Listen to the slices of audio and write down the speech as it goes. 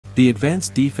The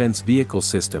Advanced Defense Vehicle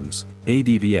Systems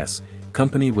 (ADVS)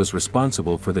 company was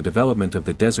responsible for the development of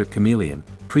the Desert Chameleon,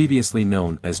 previously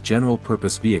known as General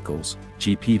Purpose Vehicles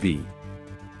 (GPV).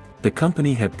 The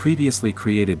company had previously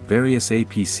created various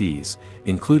APCs,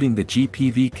 including the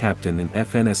GPV Captain and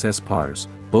FNSS PARS,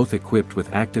 both equipped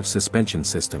with active suspension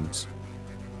systems.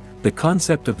 The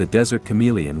concept of the Desert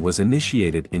Chameleon was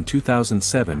initiated in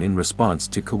 2007 in response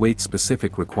to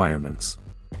Kuwait-specific requirements.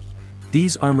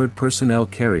 These armored personnel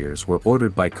carriers were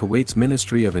ordered by Kuwait's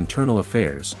Ministry of Internal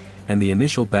Affairs, and the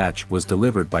initial batch was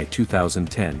delivered by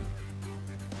 2010.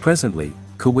 Presently,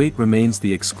 Kuwait remains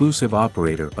the exclusive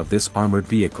operator of this armored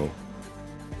vehicle.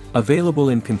 Available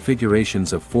in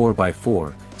configurations of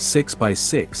 4x4,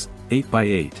 6x6,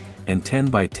 8x8, and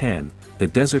 10x10, the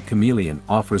Desert Chameleon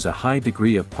offers a high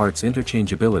degree of parts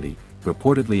interchangeability,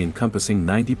 reportedly encompassing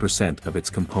 90% of its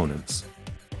components.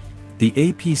 The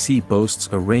APC boasts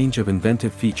a range of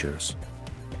inventive features.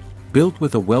 Built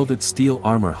with a welded steel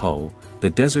armor hull, the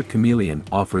Desert Chameleon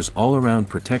offers all-around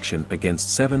protection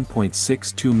against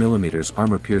 7.62mm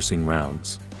armor-piercing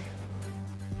rounds.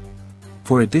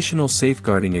 For additional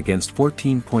safeguarding against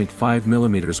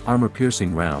 14.5mm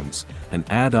armor-piercing rounds, an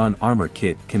add-on armor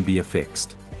kit can be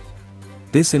affixed.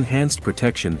 This enhanced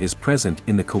protection is present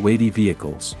in the Kuwaiti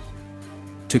vehicles.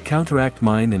 To counteract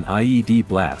mine and IED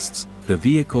blasts, the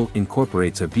vehicle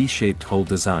incorporates a V-shaped hull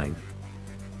design.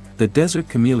 The Desert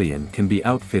Chameleon can be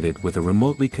outfitted with a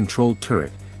remotely controlled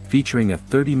turret, featuring a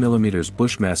 30mm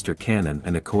Bushmaster cannon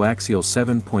and a coaxial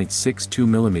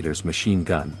 7.62mm machine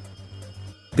gun.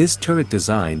 This turret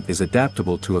design is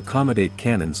adaptable to accommodate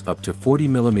cannons up to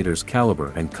 40mm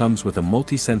caliber and comes with a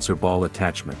multi-sensor ball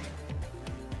attachment.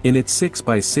 In its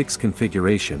 6x6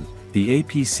 configuration, the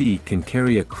APC can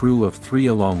carry a crew of 3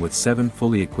 along with 7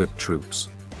 fully equipped troops.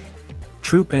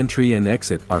 Troop entry and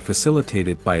exit are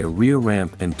facilitated by a rear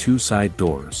ramp and 2 side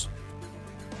doors.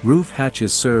 Roof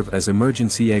hatches serve as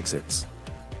emergency exits.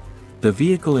 The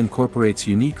vehicle incorporates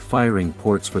unique firing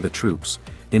ports for the troops,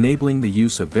 enabling the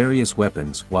use of various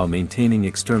weapons while maintaining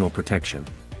external protection.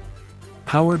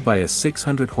 Powered by a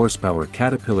 600 horsepower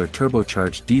Caterpillar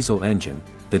turbocharged diesel engine,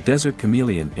 the Desert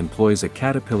Chameleon employs a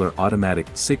Caterpillar automatic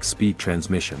 6-speed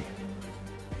transmission.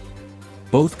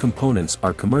 Both components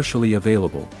are commercially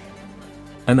available.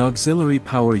 An auxiliary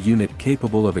power unit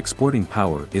capable of exporting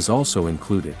power is also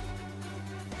included.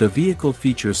 The vehicle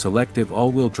features selective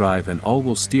all-wheel drive and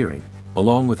all-wheel steering,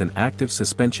 along with an active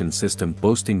suspension system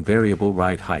boasting variable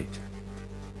ride height.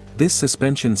 This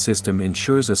suspension system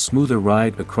ensures a smoother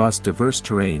ride across diverse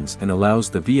terrains and allows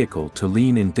the vehicle to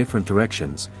lean in different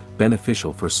directions,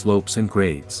 beneficial for slopes and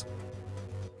grades.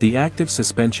 The active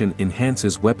suspension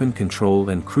enhances weapon control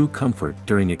and crew comfort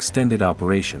during extended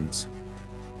operations.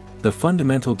 The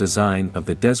fundamental design of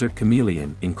the Desert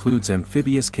Chameleon includes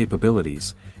amphibious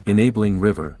capabilities, enabling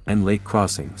river and lake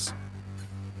crossings.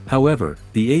 However,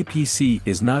 the APC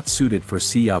is not suited for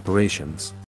sea operations.